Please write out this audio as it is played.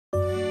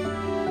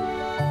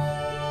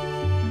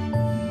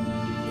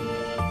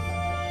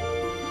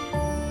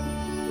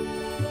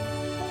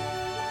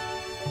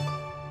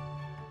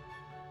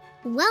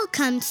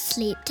Welcome to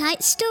Sleep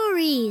Tight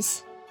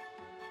Stories.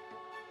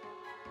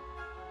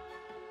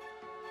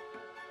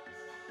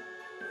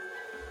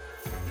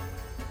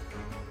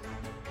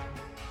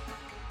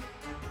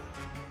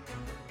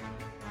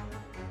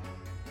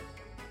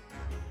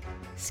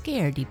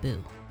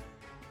 Scaredy-Boo.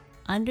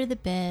 Under the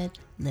bed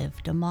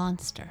lived a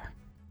monster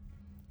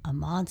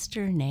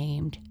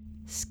named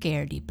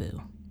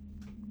Scaredy-Boo.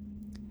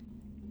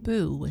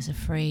 Boo was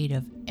afraid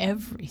of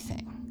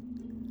everything.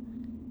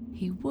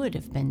 He would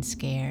have been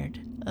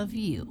scared of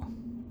you.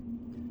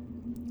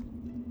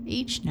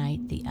 Each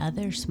night the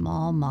other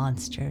small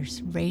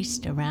monsters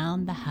raced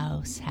around the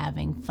house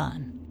having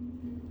fun.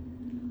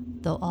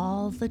 Though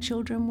all the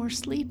children were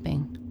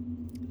sleeping,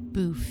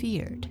 Boo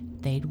feared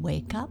they'd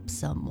wake up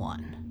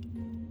someone.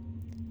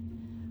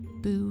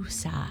 Boo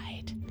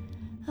sighed.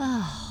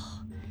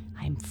 Oh,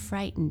 I'm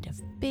frightened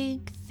of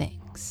big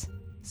things,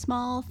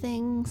 small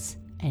things,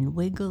 and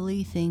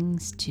wiggly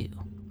things too.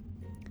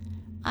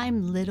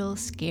 I'm little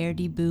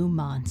Scaredy-Boo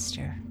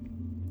monster.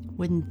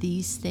 Wouldn't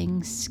these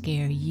things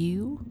scare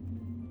you?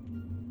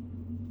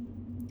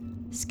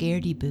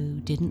 Scaredy-Boo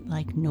didn't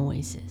like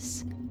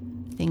noises,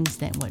 things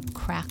that would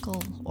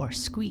crackle or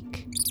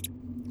squeak.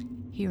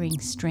 Hearing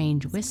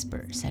strange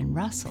whispers and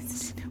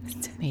rustles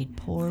made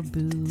poor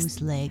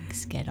Boo's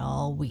legs get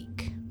all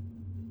weak.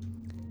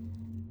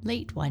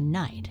 Late one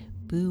night,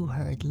 Boo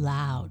heard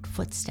loud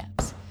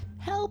footsteps.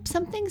 "Help,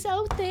 something's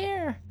out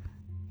there,"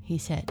 he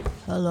said.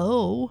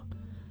 "Hello,"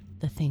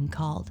 the thing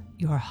called.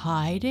 "You're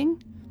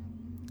hiding?"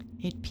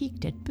 It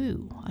peeked at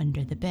Boo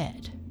under the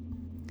bed.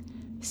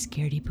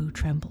 Scaredy-Boo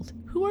trembled.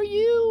 "Who are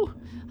you?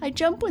 I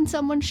jump when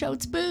someone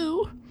shouts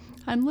boo.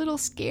 I'm little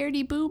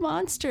Scaredy-Boo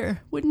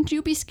monster. Wouldn't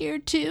you be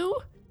scared too?"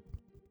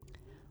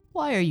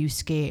 "Why are you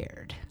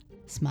scared?"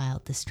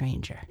 smiled the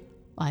stranger.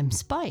 "I'm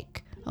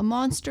Spike, a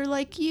monster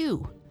like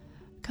you.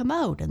 Come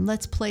out and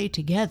let's play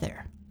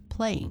together.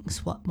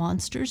 Playing's what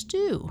monsters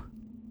do."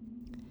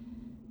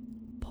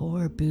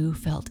 Poor Boo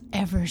felt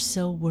ever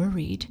so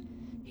worried.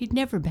 He'd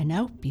never been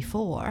out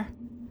before.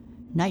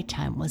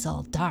 Nighttime was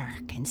all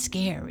dark and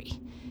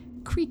scary.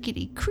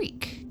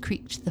 Creakety-creak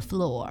creaked the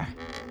floor.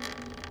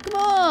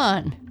 "Come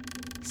on,"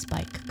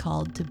 Spike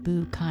called to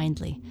Boo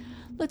kindly.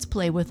 "Let's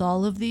play with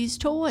all of these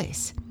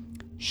toys."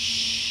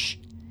 "Shh,"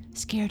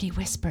 Scaredy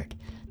whispered.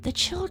 "The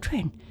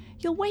children.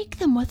 You'll wake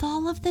them with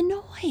all of the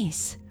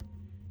noise."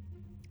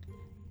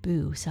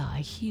 Boo saw a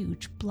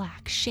huge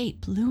black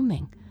shape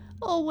looming.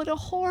 "Oh, what a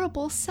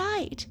horrible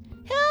sight!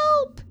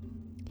 Help!"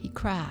 he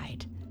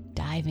cried,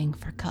 diving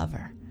for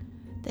cover.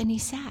 Then he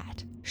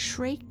sat,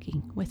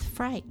 shrieking with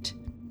fright.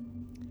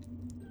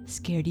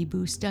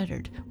 Scaredy-Boo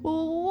stuttered.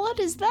 "What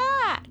is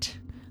that?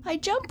 I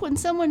jump when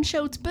someone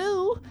shouts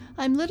boo.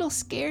 I'm little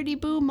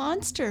Scaredy-Boo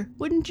monster.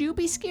 Wouldn't you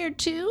be scared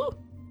too?"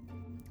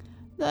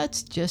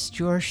 "That's just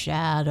your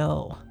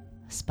shadow,"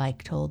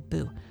 Spike told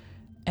Boo.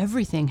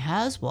 "Everything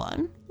has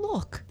one.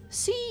 Look,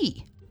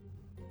 see."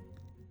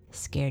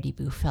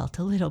 Scaredy-Boo felt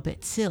a little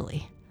bit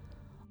silly.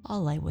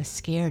 All I was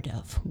scared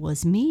of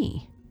was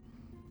me.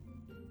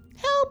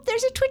 "Help,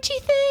 there's a twitchy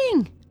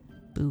thing!"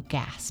 Boo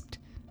gasped.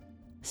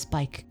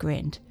 Spike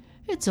grinned.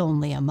 "It's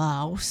only a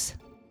mouse."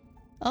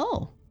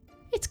 "Oh,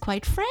 it's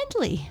quite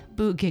friendly,"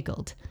 Boo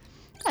giggled.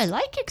 "I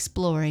like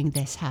exploring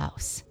this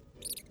house."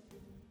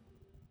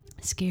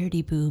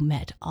 Scaredy-Boo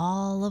met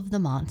all of the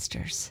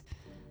monsters.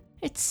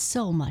 "It's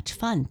so much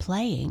fun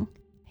playing,"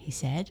 he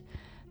said.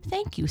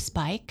 "Thank you,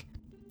 Spike.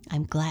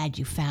 I'm glad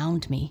you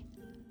found me.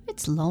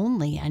 It's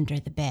lonely under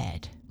the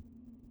bed."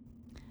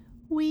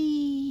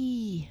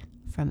 Whee!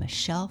 From a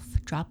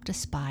shelf dropped a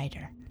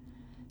spider.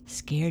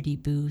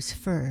 Scaredy-Boo's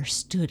fur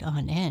stood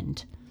on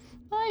end.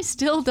 "I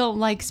still don't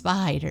like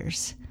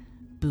spiders,"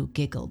 Boo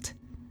giggled.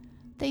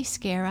 "They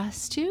scare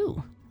us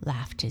too,"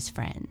 laughed his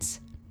friends.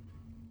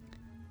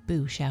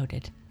 Boo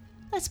shouted,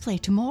 "Let's play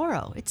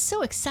tomorrow. It's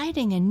so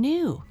exciting and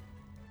new."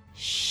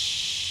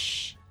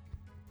 "Shh,"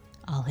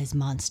 all his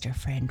monster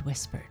friend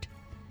whispered.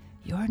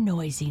 "You're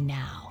noisy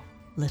now,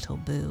 little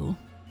Boo."